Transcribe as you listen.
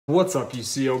What's up, you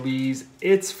COBs?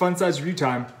 It's fun size review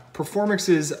time.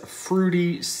 Performix's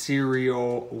fruity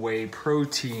cereal whey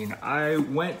protein. I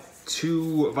went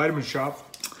to a vitamin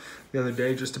shop the other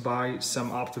day just to buy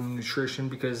some Optimum Nutrition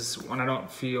because when I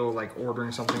don't feel like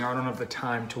ordering something, I don't have the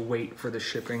time to wait for the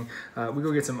shipping. We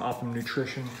go get some Optimum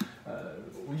Nutrition.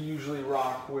 We usually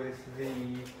rock with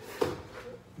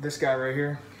this guy right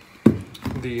here,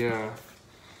 the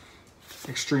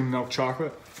Extreme Milk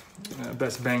Chocolate.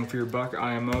 Best bang for your buck.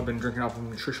 I've been drinking Optimum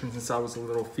Nutrition since I was a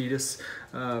little fetus,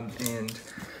 and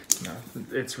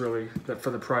it's really,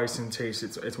 for the price and taste,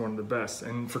 it's one of the best.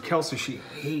 And for Kelsey, she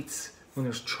hates when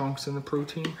there's chunks in the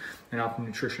protein, and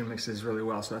Optimum Nutrition mixes really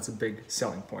well, so that's a big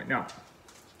selling point. Now,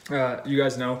 you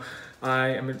guys know I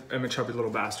am a chubby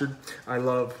little bastard. I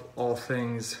love all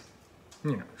things,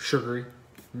 sugary,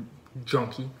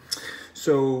 junky.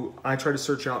 So I try to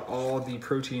search out all the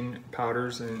protein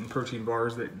powders and protein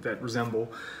bars that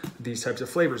resemble these types of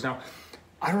flavors. Now,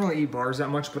 I don't really eat bars that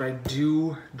much, but I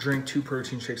do drink 2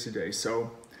 protein shakes a day.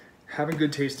 So having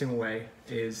good tasting whey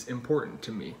is important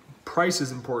to me. Price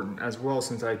is important as well,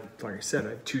 since like I said, I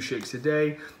have 2 shakes a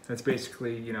day. That's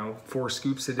basically, 4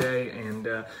 scoops a day, and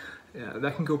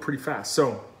that can go pretty fast.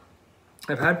 So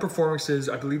I've had Performix's,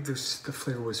 I believe the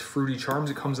flavor was Fruity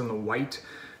Charms. It comes in the white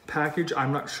package.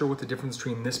 I'm not sure what the difference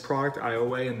between this product,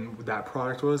 ioWhey, and that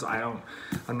product was. I'm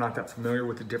not that familiar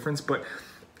with the difference, but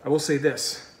I will say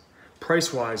this,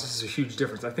 price-wise, this is a huge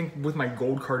difference. I think with my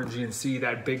gold card at GNC,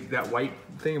 that white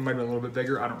thing, it might have been a little bit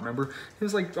bigger, I don't remember. It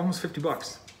was like almost 50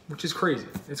 bucks, which is crazy.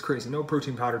 It's crazy. No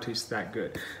protein powder tastes that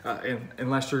good. And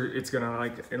unless it has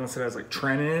like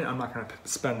tren in it, I'm not gonna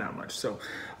spend that much. So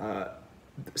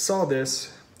saw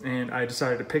this and I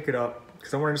decided to pick it up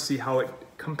because I wanted to see how it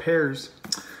compares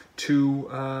to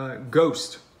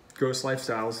Ghost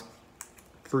Lifestyle's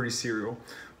fruity cereal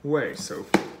whey. So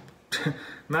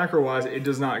macro wise, it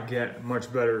does not get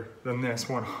much better than this.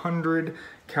 100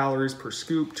 calories per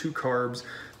scoop, 2 carbs,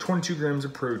 22 grams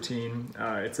of protein.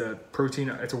 It's a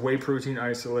whey protein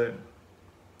isolate.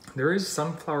 There is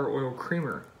sunflower oil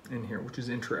creamer in here, which is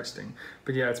interesting.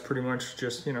 But yeah, it's pretty much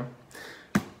just,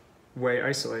 whey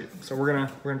isolate. So we're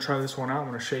gonna try this one out. I'm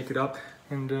gonna shake it up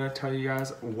and tell you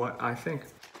guys what I think.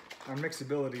 On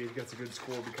mixability, it gets a good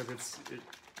score because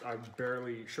I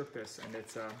barely shook this, and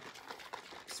it's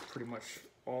pretty much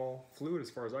all fluid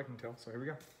as far as I can tell. So here we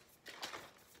go.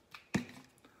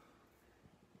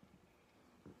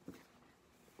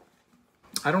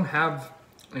 I don't have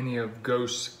any of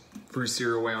Ghost's fruity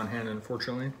cereal whey on hand,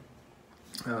 unfortunately,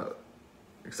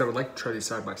 because I would like to try these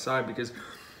side by side because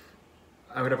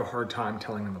I would have a hard time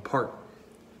telling them apart.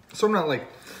 So I'm not like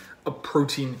a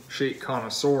protein shake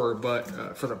connoisseur,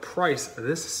 but for the price,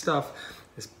 this stuff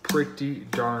is pretty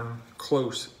darn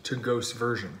close to Ghost's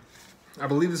version. I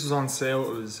believe this was on sale.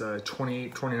 It was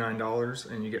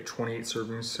 $29, and you get 28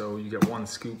 servings, so you get 1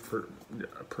 scoop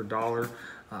per dollar.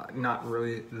 Not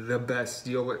really the best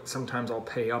deal, but sometimes I'll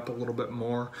pay up a little bit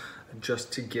more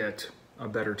just to get a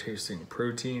better tasting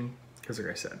protein, because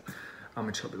like I said, I'm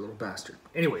a chubby little bastard.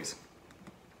 Anyways,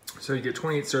 so you get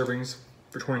 28 servings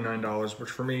for $29, which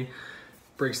for me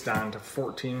breaks down to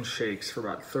 14 shakes for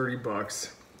about 30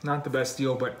 bucks. Not the best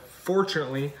deal, but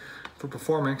fortunately for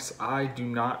Performix, I do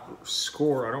not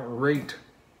score, I don't rate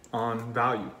on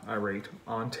value, I rate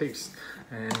on taste.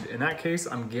 And in that case,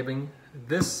 I'm giving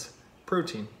this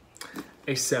protein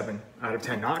a 7 out of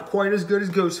 10. Not quite as good as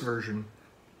Ghost version,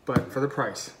 but for the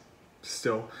price,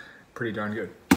 still pretty darn good.